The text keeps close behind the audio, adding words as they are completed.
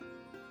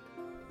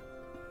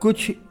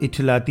कुछ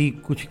इठलाती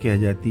कुछ कह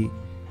जाती,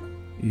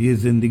 ये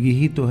जिंदगी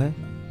ही तो है।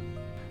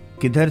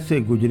 किधर से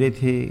गुजरे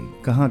थे,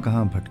 कहाँ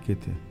कहाँ भटके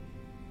थे।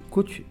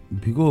 कुछ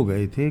भिगो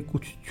गए थे,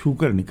 कुछ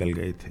छूकर निकल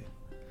गए थे।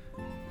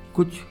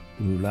 कुछ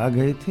रुला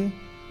गए थे,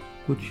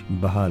 कुछ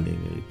बहा ले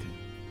गए थे।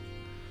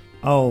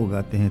 आओ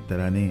गाते हैं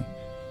तराने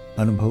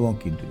अनुभवों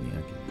की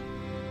दुनिया के।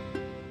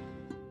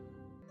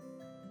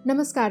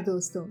 नमस्कार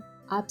दोस्तों,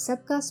 आप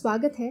सबका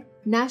स्वागत है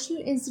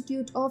national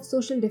institute of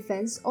social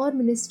defence और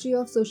ministry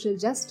of social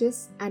justice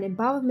and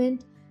empowerment,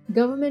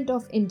 government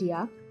of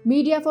India,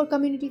 media for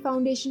community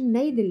foundation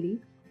नई दिल्ली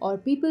और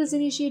पीपल्स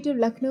इनिशिएटिव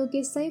लखनऊ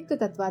के संयुक्त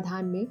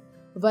तत्वाधान में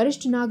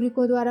वरिष्ठ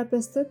नागरिकों द्वारा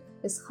प्रस्तुत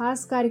इस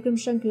खास कार्यक्रम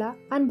श्रृंखला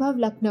अनुभव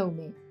लखनऊ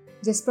में,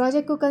 जिस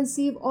प्रोजेक्ट को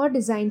कंसीव और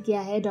डिजाइन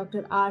किया है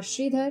डॉक्टर आर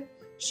श्रीधर,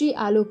 श्री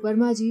आलोक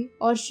वर्मा जी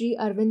और श्री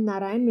अरविंद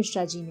नारायण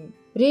मिश्रा जी ने।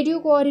 रेडियो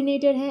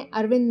कोऑर्डिनेटर हैं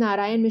अरविंद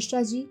नारायण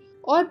मिश्रा जी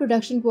और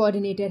प्रोडक्शन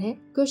कोऑर्डिनेटर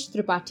हैं कुश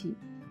त्रिपाठी।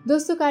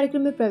 दोस्तों,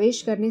 कार्यक्रम में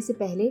प्रवेश करने से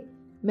पहले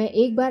मैं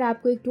एक बार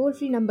आपको एक टोल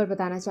फ्री नंबर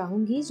बताना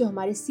चाहूंगी जो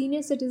हमारे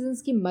सीनियर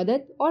सिटीजन्स की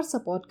मदद और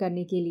सपोर्ट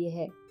करने के लिए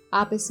है।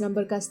 आप इस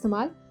नंबर का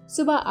इस्तेमाल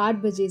सुबह 8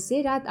 बजे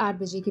से रात 8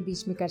 बजे के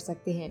बीच में कर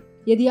सकते हैं।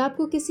 यदि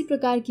आपको किसी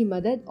प्रकार की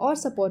मदद और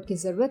सपोर्ट की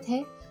जरूरत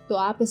है तो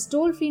आप इस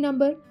टोल फ्री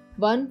नंबर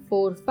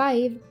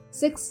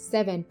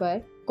 14567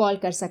 पर कॉल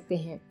कर सकते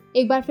हैं।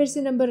 एक बार फिर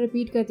से नंबर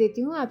रिपीट कर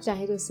देती हूँ, आप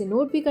चाहे तो इसे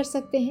नोट भी कर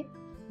सकते हैं।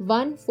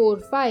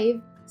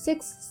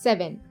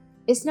 14567।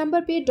 इस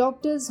नंबर पे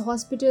doctors,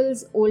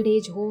 hospitals, old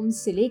age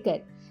homes से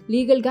लेकर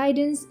लीगल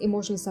गाइडेंस,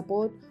 इमोशनल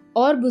सपोर्ट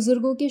और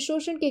बुजुर्गों के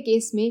शोषण के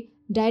केस में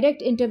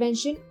डायरेक्ट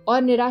इंटरवेंशन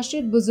और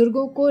निराश्रित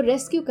बुजुर्गों को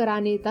रेस्क्यू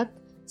कराने तक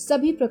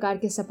सभी प्रकार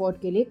के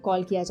सपोर्ट के लिए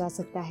कॉल किया जा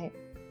सकता है।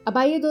 अब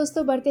आइए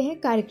दोस्तों, बढ़ते हैं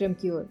कार्यक्रम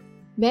की ओर।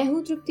 मैं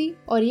हूँ तृप्ति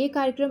और ये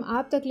कार्यक्रम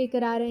आप तक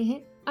लेकर आ रहे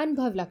हैं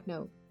अनुभव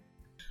लखनऊ।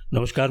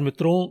 नमस्कार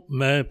मित्रों,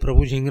 मैं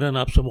प्रभु झिंगरन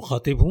आपसे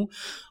मुखातिब हूँ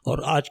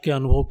और आज के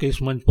अनुभव के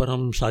इस मंच पर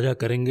हम साझा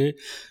करेंगे,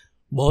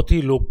 बहुत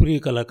ही लोकप्रिय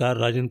कलाकार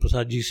राजेंद्र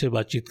प्रसाद जी से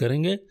बातचीत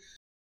करेंगे,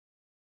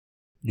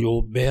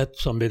 जो बेहद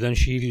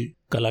संवेदनशील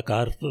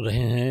कलाकार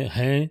रहे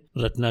हैं।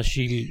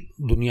 रचनाशील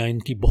दुनिया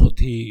इनकी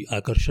बहुत ही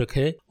आकर्षक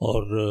है।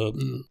 और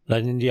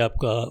राजेंद्र जी,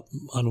 आपका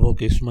अनुभव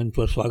के इस मंच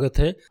पर स्वागत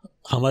है।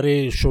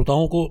 हमारे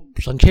श्रोताओं को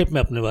संक्षेप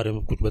में अपने बारे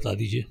में कुछ बता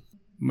दीजिए।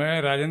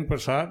 मैं राजेंद्र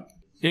प्रसाद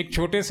एक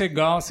छोटे से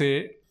गांव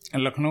से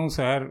लखनऊ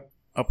शहर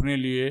अपने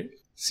लिए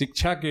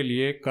शिक्षा के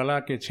लिए, कला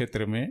के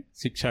क्षेत्र में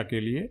शिक्षा के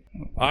लिए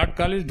आर्ट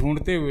कॉलेज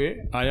ढूंढते हुए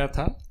आया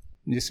था,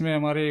 जिसमें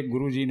हमारे एक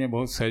गुरुजी ने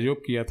बहुत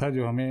सहयोग किया था,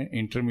 जो हमें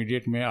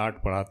इंटरमीडिएट में आर्ट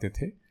पढ़ाते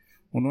थे।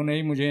 उन्होंने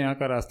ही मुझे यहाँ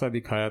का रास्ता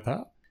दिखाया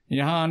था।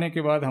 यहाँ आने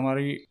के बाद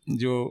हमारी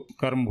जो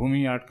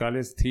कर्मभूमि आर्ट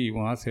कॉलेज थी,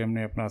 वहाँ से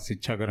हमने अपना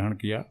शिक्षा ग्रहण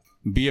किया,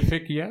 बीएफए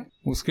किया।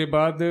 उसके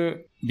बाद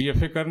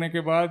बीएफए करने के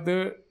बाद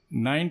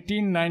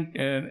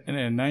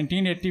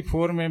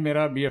 1984 में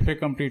मेरा बीएफए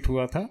कंप्लीट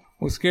हुआ था।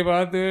 उसके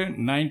बाद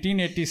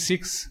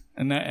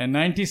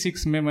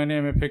 1996 में मैंने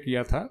एमएफए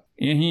किया था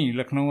यहीं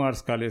लखनऊ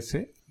आर्ट्स कॉलेज से।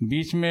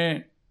 बीच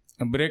में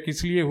ब्रेक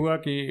इसलिए हुआ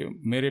कि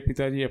मेरे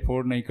पिताजी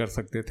अफोर्ड नहीं कर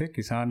सकते थे,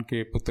 किसान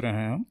के पुत्र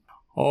हैं हम।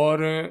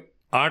 और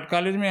आर्ट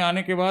कॉलेज में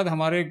आने के बाद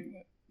हमारे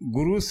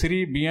गुरु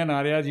श्री बीएन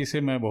आर्या जी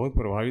से मैं बहुत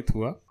प्रभावित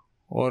हुआ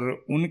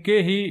और उनके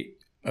ही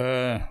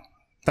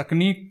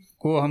तकनीक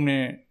को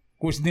हमने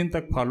कुछ दिन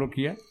तक फॉलो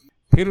किया।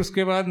 फिर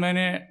उसके बाद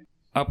मैंने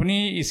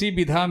अपनी इसी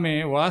विधा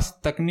में,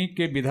 वास्तु तकनीक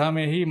के विधा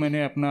में ही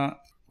मैंने अपना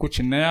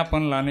कुछ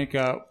नयापन लाने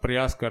का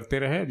प्रयास करते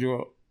रहे,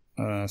 जो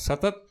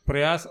सतत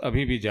प्रयास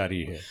अभी भी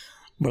जारी है।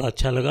 बड़ा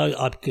अच्छा लगा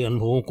आपके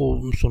अनुभवों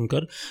को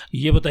सुनकर।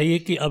 ये बताइए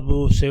कि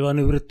अब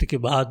सेवानिवृत्ति के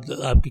बाद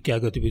आपकी क्या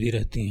गतिविधि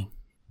रहती हैं?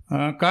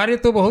 कार्य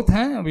तो बहुत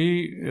हैं।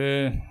 अभी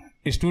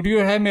स्टूडियो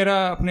है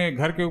मेरा अपने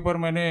घर के ऊपर।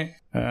 मैंने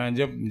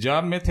जब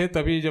जॉब में थे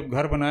तभी, जब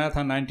घर बनाया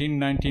था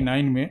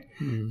 1999 में,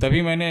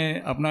 तभी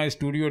मैंने अपना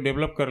स्टूडियो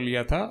डेवलप कर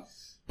लिया था।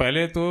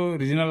 पहले तो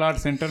रीजनल आर्ट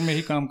सेंटर में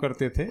ही काम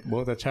करते थे,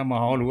 बहुत अच्छा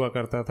माहौल हुआ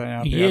करता था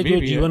यहाँ पे। ये जो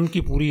जीवन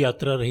की पूरी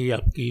यात्रा रही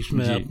आपकी,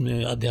 इसमें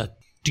आपने आध्यात्मिक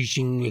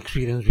टीचिंग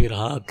एक्सपीरियंस भी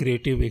रहा,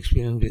 क्रिएटिव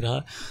एक्सपीरियंस भी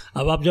रहा।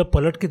 अब आप जब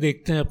पलट के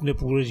देखते हैं अपने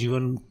पूरे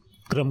जीवन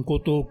क्रम को,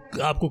 तो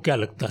आपको क्या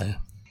लगता है?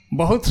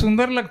 बहुत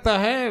सुंदर लगता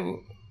है।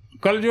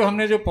 कल जो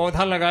हमने जो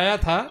पौधा लगाया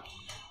था,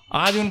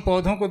 आज उन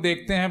पौधों को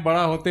देखते हैं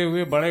बड़ा होते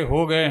हुए, बड़े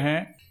हो गए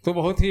हैं, तो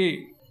बहुत ही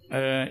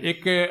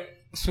एक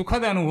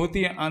सुखद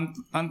अनुभूति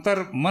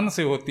अंतर मन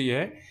से होती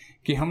है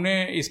कि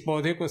हमने इस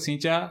पौधे को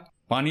सींचा,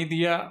 पानी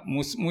दिया।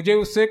 मुझे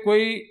उससे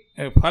कोई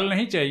फल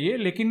नहीं चाहिए,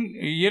 लेकिन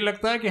ये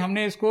लगता है कि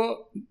हमने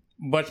इसको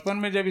बचपन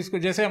में, जब इसको,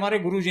 जैसे हमारे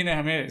गुरुजी ने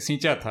हमें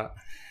सींचा था,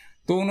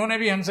 तो उन्होंने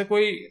भी हमसे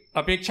कोई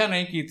अपेक्षा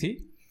नहीं की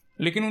थी,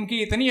 लेकिन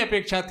उनकी इतनी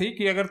अपेक्षा थी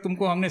कि अगर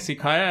तुमको हमने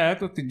सिखाया है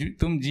तो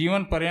तुम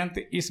जीवन पर्यंत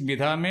इस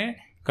विधा में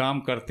काम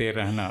करते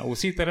रहना।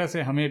 उसी तरह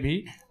से हमें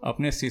भी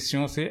अपने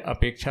शिष्यों से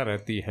अपेक्षा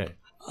रहती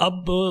है।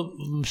 अब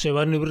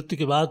सेवानिवृत्ति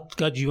के बाद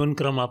का जीवन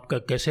क्रम आपका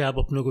कैसे? आप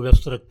अपने को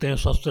व्यस्त रखते हैं,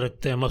 स्वस्थ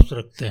रखते हैं, मस्त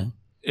रखते हैं?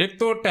 एक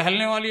तो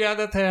टहलने वाली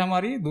आदत है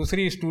हमारी,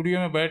 दूसरी स्टूडियो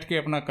में बैठ के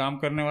अपना काम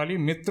करने वाली।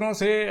 मित्रों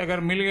से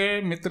अगर मिल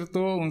गए मित्र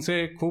तो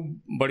उनसे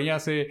खूब बढ़िया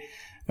से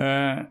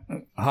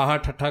हाहा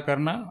ठट्ठा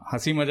करना,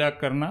 हंसी मजाक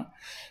करना।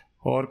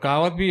 और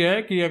कहावत भी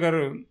है कि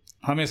अगर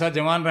हमेशा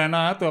जवान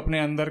रहना है तो अपने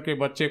अंदर के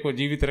बच्चे को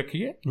जीवित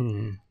रखिए।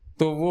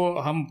 तो वो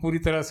हम पूरी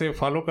तरह से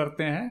फॉलो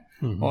करते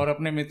हैं और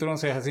अपने मित्रों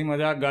से हंसी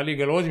मजाक गाली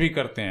गलौज भी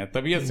करते हैं,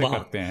 तबीयत से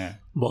करते हैं।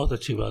 बहुत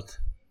अच्छी बात।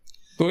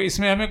 तो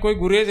इसमें हमें कोई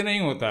गुरेज नहीं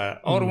होता है।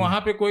 और वहाँ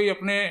पे कोई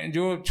अपने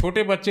जो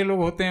छोटे बच्चे लोग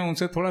होते हैं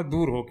उनसे थोड़ा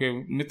दूर होके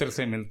मित्र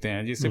से मिलते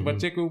हैं, जिससे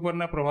बच्चे के ऊपर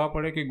ना प्रभाव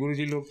पड़े कि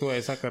गुरुजी लोग तो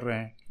ऐसा कर रहे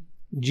हैं।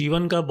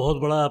 जीवन का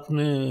बहुत बड़ा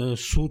आपने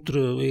सूत्र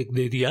एक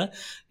दे दिया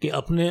कि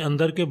अपने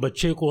अंदर के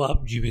बच्चे को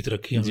आप जीवित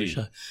रखिए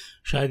हमेशा।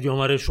 शायद जो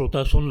हमारे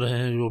श्रोता सुन रहे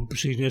हैं, जो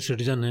सीनियर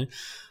सिटीजन हैं,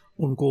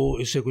 उनको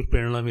इससे कुछ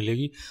प्रेरणा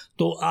मिलेगी।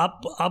 तो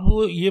आप अब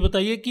ये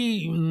बताइए कि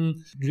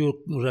जो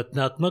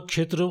रचनात्मक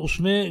क्षेत्र,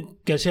 उसमें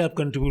कैसे आप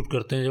कंट्रीब्यूट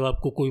करते हैं जब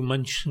आपको कोई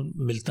मंच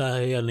मिलता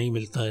है या नहीं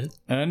मिलता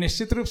है?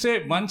 निश्चित रूप से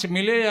मंच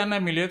मिले या ना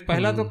मिले,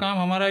 पहला तो काम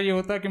हमारा ये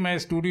होता है कि मैं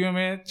स्टूडियो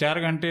में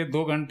 4 घंटे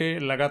 2 घंटे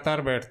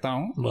लगातार बैठता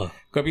हूँ।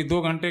 कभी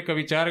 2 घंटे,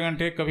 कभी 4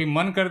 घंटे, कभी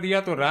मन कर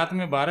दिया तो रात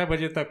में 12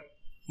 बजे तक,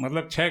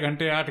 मतलब 6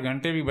 घंटे 8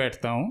 घंटे भी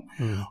बैठता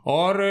हूँ।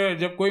 और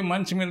जब कोई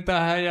मंच मिलता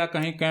है या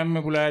कहीं कैंप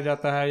में बुलाया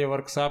जाता है या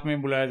वर्कशॉप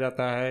में बुलाया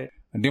जाता है,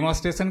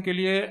 डेमोन्स्ट्रेशन के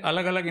लिए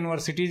अलग अलग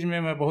यूनिवर्सिटीज़ में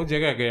मैं बहुत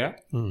जगह गया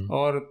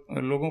और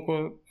लोगों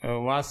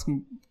को वास्प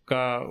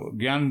का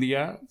ज्ञान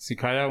दिया,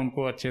 सिखाया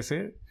उनको अच्छे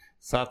से।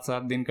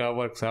 7 दिन का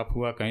वर्कशॉप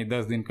हुआ, कहीं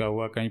 10 दिन का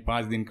हुआ, कहीं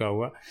 5 दिन का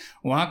हुआ।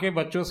 वहाँ के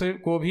बच्चों से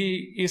को भी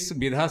इस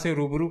विधा से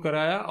रूबरू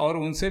कराया और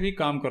उनसे भी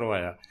काम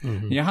करवाया।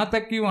 यहाँ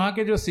तक कि वहाँ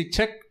के जो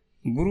शिक्षक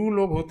गुरु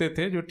लोग होते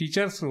थे, जो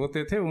टीचर्स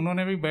होते थे,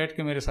 उन्होंने भी बैठ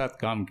के मेरे साथ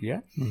काम किया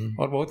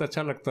और बहुत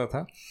अच्छा लगता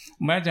था।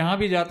 मैं जहाँ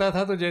भी जाता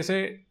था तो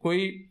जैसे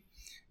कोई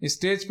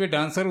स्टेज पे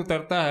डांसर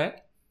उतरता है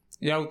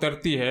या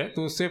उतरती है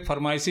तो उससे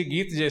फरमाइशी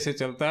गीत जैसे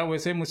चलता है,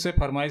 वैसे मुझसे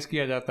फरमाइश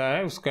किया जाता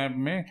है उस कैंप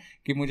में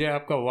कि मुझे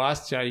आपका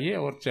वास चाहिए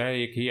और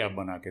चाहे एक ही आप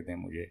बना के दें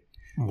मुझे।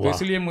 तो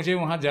इसलिए मुझे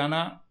वहाँ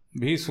जाना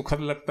भी सुखद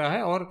लगता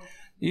है और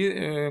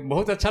ये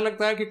बहुत अच्छा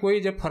लगता है कि कोई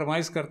जब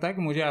फरमाइश करता है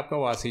कि मुझे आपका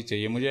वास ही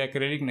चाहिए, मुझे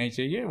एक्रेलिक नहीं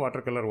चाहिए, वाटर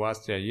कलर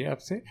वास चाहिए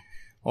आपसे,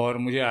 और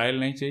मुझे आयल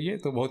नहीं चाहिए,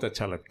 तो बहुत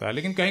अच्छा लगता है।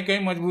 लेकिन कहीं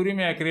कहीं मजबूरी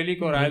में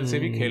एक्रेलिक और आयल से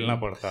भी खेलना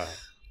पड़ता है।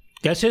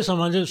 कैसे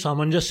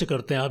सामंजस्य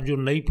करते हैं आप, जो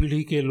नई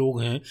पीढ़ी के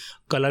लोग हैं,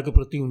 कला के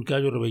प्रति उनका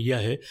जो रवैया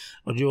है,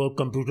 और जो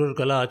कंप्यूटर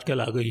कला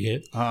आजकल आ गई है?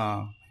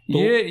 हाँ, तो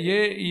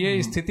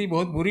ये स्थिति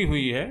बहुत बुरी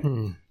हुई है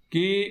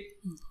कि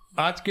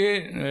आज के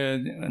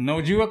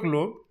नवयुवक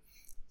लोग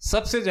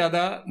सबसे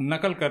ज़्यादा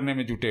नकल करने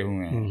में जुटे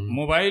हुए हैं।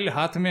 मोबाइल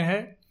हाथ में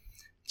है,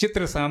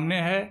 चित्र सामने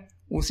है,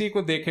 उसी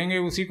को देखेंगे,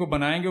 उसी को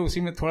बनाएंगे,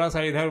 उसी में थोड़ा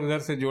सा इधर उधर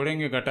से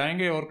जोड़ेंगे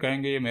घटाएंगे और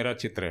कहेंगे ये मेरा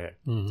चित्र है।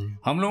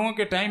 हम लोगों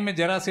के टाइम में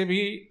जरा से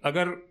भी,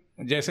 अगर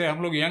जैसे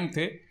हम लोग यंग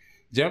थे,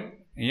 जब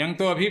यंग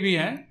तो अभी भी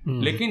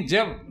हैं, लेकिन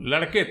जब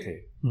लड़के थे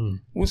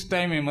उस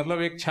टाइम में,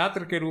 मतलब एक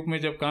छात्र के रूप में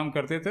जब काम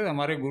करते थे,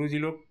 हमारे गुरुजी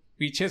लोग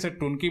पीछे से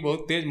टुनकी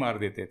बहुत तेज मार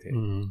देते थे।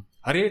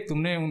 अरे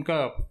तुमने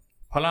उनका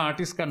फला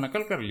आर्टिस्ट का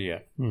नकल कर लिया,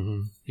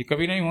 ये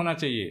कभी नहीं होना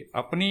चाहिए।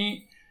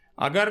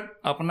 अगर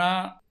अपना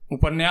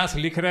उपन्यास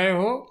लिख रहे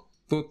हो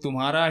तो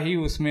तुम्हारा ही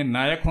उसमें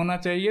नायक होना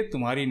चाहिए,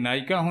 तुम्हारी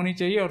नायिका होनी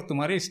चाहिए और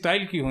तुम्हारे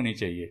स्टाइल की होनी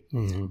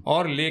चाहिए।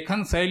 और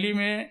लेखन शैली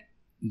में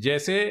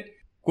जैसे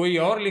कोई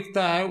और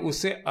लिखता है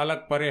उससे अलग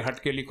परे हट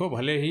के लिखो,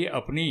 भले ही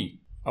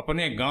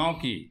अपने गांव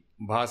की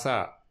भाषा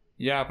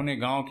या अपने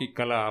गांव की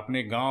कला,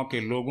 अपने गांव के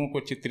लोगों को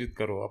चित्रित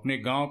करो, अपने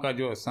गांव का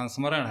जो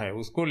संस्मरण है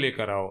उसको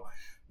लेकर आओ,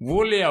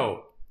 वो ले आओ।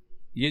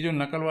 ये जो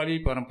नकल वाली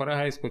परंपरा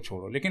है इसको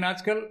छोड़ो। लेकिन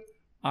आजकल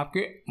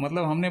आपके,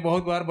 मतलब हमने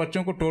बहुत बार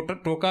बच्चों को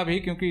टोका भी,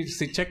 क्योंकि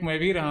शिक्षक मैं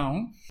भी रहा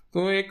हूँ,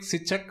 तो एक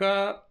शिक्षक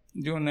का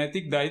जो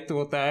नैतिक दायित्व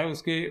होता है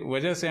उसके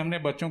वजह से हमने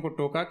बच्चों को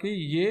टोका कि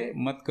ये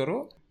मत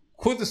करो,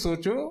 खुद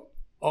सोचो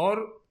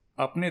और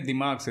अपने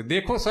दिमाग से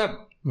देखो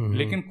सब,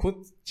 लेकिन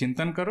खुद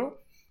चिंतन करो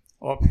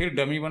और फिर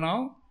डमी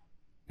बनाओ,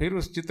 फिर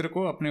उस चित्र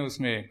को अपने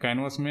उसमें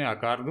कैनवस में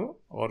आकार दो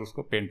और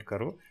उसको पेंट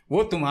करो,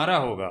 वो तुम्हारा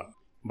होगा।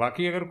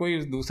 बाकी अगर कोई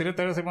दूसरे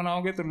तरह से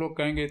बनाओगे तो लोग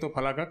कहेंगे तो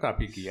फला का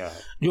कॉपी किया है।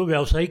 जो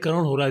व्यावसायीकरण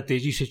हो रहा है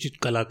तेजी से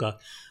चित्रकला का,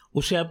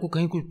 उससे आपको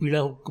कहीं कुछ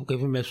पीड़ा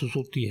कभी महसूस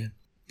होती है?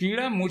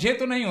 पीड़ा मुझे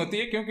तो नहीं होती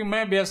है, क्योंकि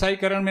मैं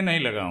व्यावसायीकरण में नहीं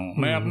लगा हूँ।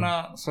 मैं अपना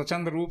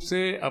स्वच्छंद रूप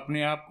से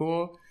अपने आप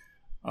को,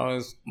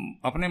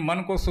 अपने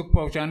मन को सुख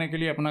पहुँचाने के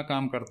लिए अपना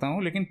काम करता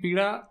हूँ। लेकिन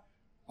पीड़ा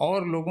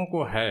और लोगों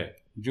को है,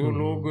 जो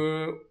लोग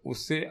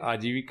उससे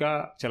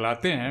आजीविका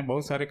चलाते हैं,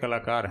 बहुत सारे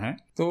कलाकार हैं,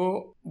 तो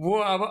वो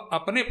अब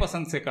अपने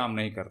पसंद से काम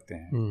नहीं करते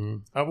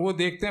हैं। अब वो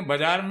देखते हैं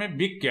बाजार में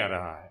बिक क्या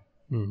रहा है,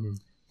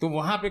 तो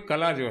वहाँ पे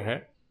कला जो है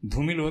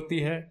धूमिल होती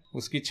है,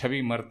 उसकी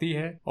छवि मरती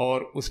है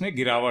और उसमें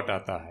गिरावट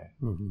आता है।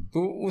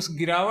 तो उस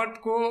गिरावट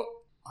को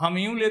हम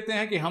यूं लेते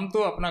हैं कि हम तो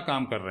अपना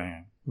काम कर रहे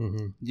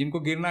हैं, जिनको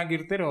गिरना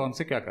गिरते रहो,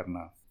 हमसे क्या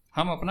करना,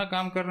 हम अपना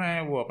काम कर रहे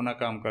हैं, वो अपना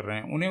काम कर रहे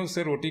हैं, उन्हें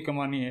उससे रोटी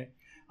कमानी है।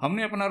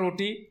 हमने अपना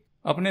रोटी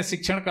अपने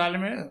शिक्षण काल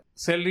में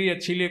सैलरी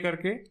अच्छी ले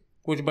करके,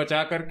 कुछ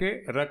बचा करके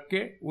रख के,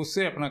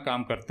 उससे अपना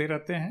काम करते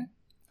रहते हैं।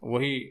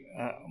 वही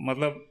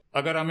मतलब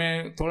अगर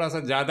हमें थोड़ा सा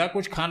ज़्यादा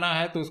कुछ खाना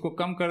है तो उसको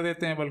कम कर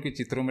देते हैं, बल्कि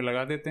चित्रों में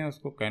लगा देते हैं,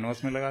 उसको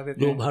कैनवास में लगा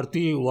देते हैं। जो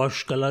भारतीय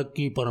वाश कला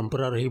की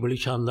परंपरा रही बड़ी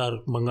शानदार,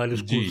 बंगाली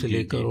स्कूल से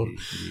लेकर, और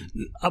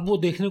अब वो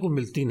देखने को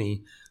मिलती नहीं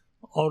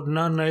और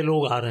ना नए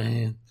लोग आ रहे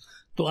हैं।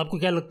 तो आपको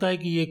क्या लगता है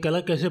कि ये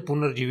कला कैसे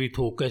पुनर्जीवित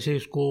हो, कैसे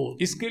इसको?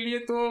 इसके लिए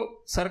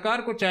तो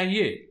सरकार को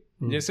चाहिए,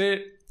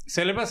 जैसे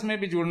सिलेबस में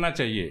भी जुड़ना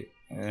चाहिए।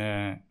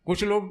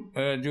 कुछ लोग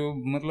जो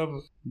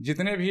मतलब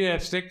जितने भी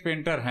एब्स्ट्रैक्ट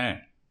पेंटर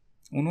हैं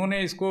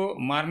उन्होंने इसको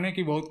मारने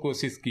की बहुत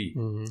कोशिश की,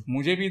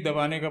 मुझे भी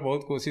दबाने का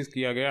बहुत कोशिश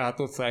किया गया,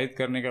 हतोत्साहित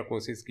करने का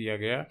कोशिश किया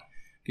गया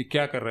कि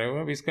क्या कर रहे हो,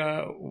 अब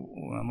इसका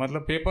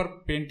मतलब पेपर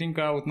पेंटिंग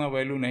का उतना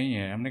वैल्यू नहीं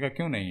है। हमने कहा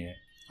क्यों नहीं है,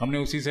 हमने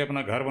उसी से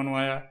अपना घर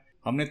बनवाया,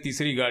 हमने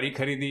तीसरी गाड़ी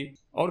खरीदी,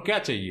 और क्या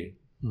चाहिए,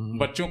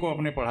 बच्चों को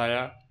अपने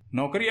पढ़ाया।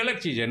 नौकरी अलग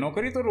चीज़ है,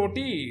 नौकरी तो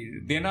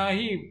रोटी देना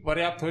ही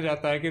पर्याप्त हो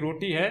जाता है कि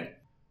रोटी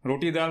है,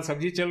 रोटी दाल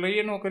सब्जी चल रही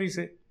है नौकरी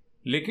से।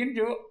 लेकिन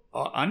जो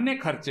अन्य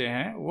खर्चे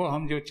हैं वो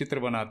हम जो चित्र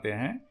बनाते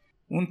हैं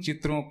उन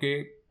चित्रों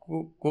के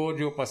को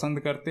जो पसंद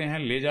करते हैं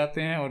ले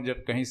जाते हैं, और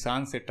जब कहीं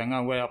शान से टंगा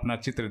हुआ है अपना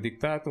चित्र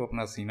दिखता है तो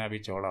अपना सीना भी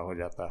चौड़ा हो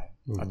जाता है,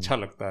 अच्छा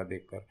लगता है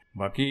देखकर।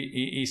 बाकी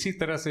इसी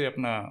तरह से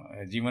अपना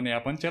जीवन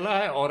यापन चला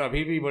है और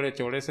अभी भी बड़े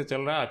चौड़े से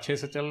चल रहा है, अच्छे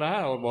से चल रहा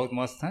है और बहुत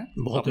मस्त हैं,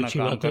 बहुत अच्छी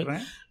बात है।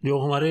 जो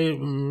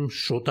हमारे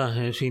श्रोता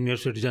हैं सीनियर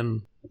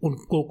सिटीजन,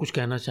 उनको कुछ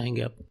कहना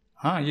चाहेंगे आप?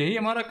 हाँ, यही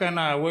हमारा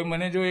कहना है। वो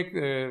मैंने जो एक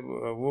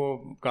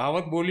वो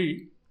कहावत बोली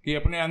कि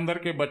अपने अंदर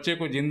के बच्चे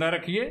को जिंदा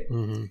रखिए,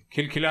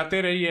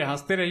 खिलखिलाते रहिए,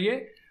 हंसते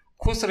रहिए,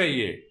 खुश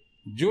रहिए।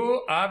 जो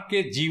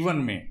आपके जीवन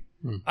में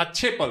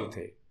अच्छे पल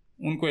थे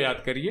उनको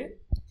याद करिए,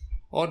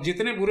 और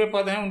जितने बुरे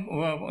पद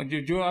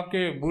हैं जो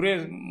आपके बुरे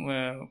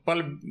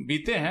पल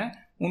बीते हैं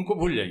उनको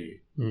भूल जाइए।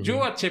 जो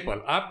अच्छे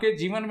पल आपके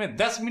जीवन में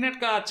 10 मिनट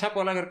का अच्छा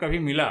पल अगर कभी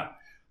मिला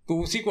तो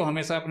उसी को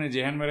हमेशा अपने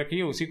जहन में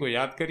रखिए, उसी को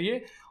याद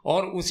करिए,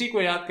 और उसी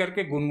को याद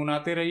करके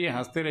गुनगुनाते रहिए,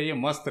 हंसते रहिए,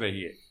 मस्त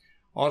रहिए,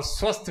 और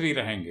स्वस्थ भी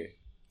रहेंगे।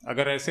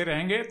 अगर ऐसे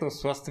रहेंगे तो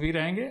स्वस्थ भी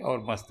रहेंगे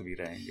और मस्त भी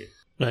रहेंगे।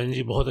 राजन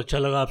जी, बहुत अच्छा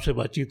लगा आपसे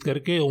बातचीत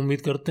करके।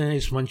 उम्मीद करते हैं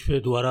इस मंच पे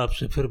दोबारा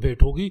आपसे फिर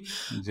भेंट होगी।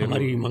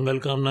 हमारी मंगल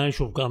कामनाएं,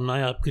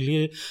 शुभकामनाएं आपके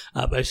लिए।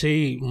 आप ऐसे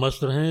ही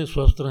मस्त रहें,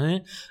 स्वस्थ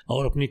रहें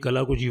और अपनी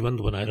कला को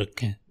जीवंत बनाए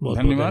रखें। बहुत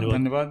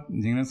धन्यवाद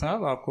झिंगरन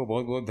साहब, आपको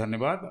बहुत बहुत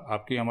धन्यवाद।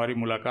 आपकी हमारी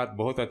मुलाकात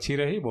बहुत अच्छी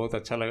रही, बहुत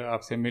अच्छा लगा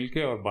आपसे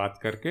मिलके और बात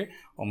करके,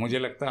 और मुझे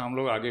लगता है हम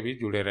लोग आगे भी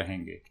जुड़े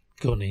रहेंगे।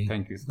 क्यों नहीं।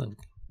 थैंक यू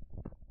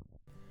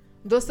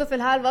दोस्तों,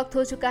 फिलहाल वक्त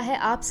हो चुका है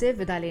आपसे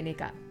विदा लेने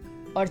का,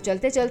 और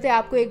चलते चलते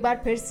आपको एक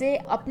बार फिर से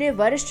अपने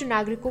वरिष्ठ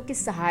नागरिकों की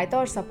सहायता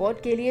और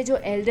सपोर्ट के लिए जो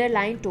Elder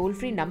line toll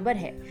free number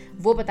है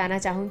वो बताना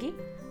चाहूंगी,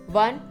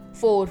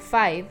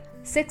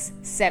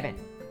 14567।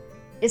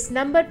 इस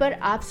नंबर पर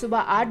आप सुबह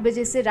 8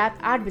 बजे से रात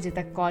 8 बजे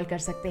तक कॉल कर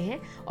सकते हैं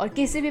और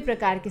किसी भी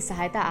प्रकार की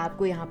सहायता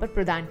आपको यहाँ पर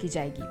प्रदान की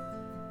जाएगी।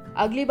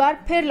 अगली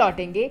बार फिर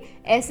लौटेंगे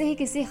ऐसे ही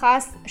किसी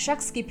खास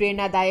शख्स की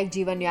प्रेरणादायक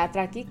जीवन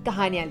यात्रा की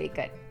कहानियां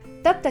लेकर।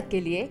 तब तक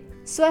के लिए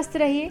स्वस्थ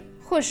रहिए,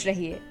 खुश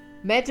रहिए।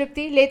 मैं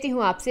तृप्ति लेती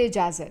हूँ आपसे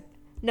इजाजत।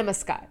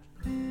 नमस्कार।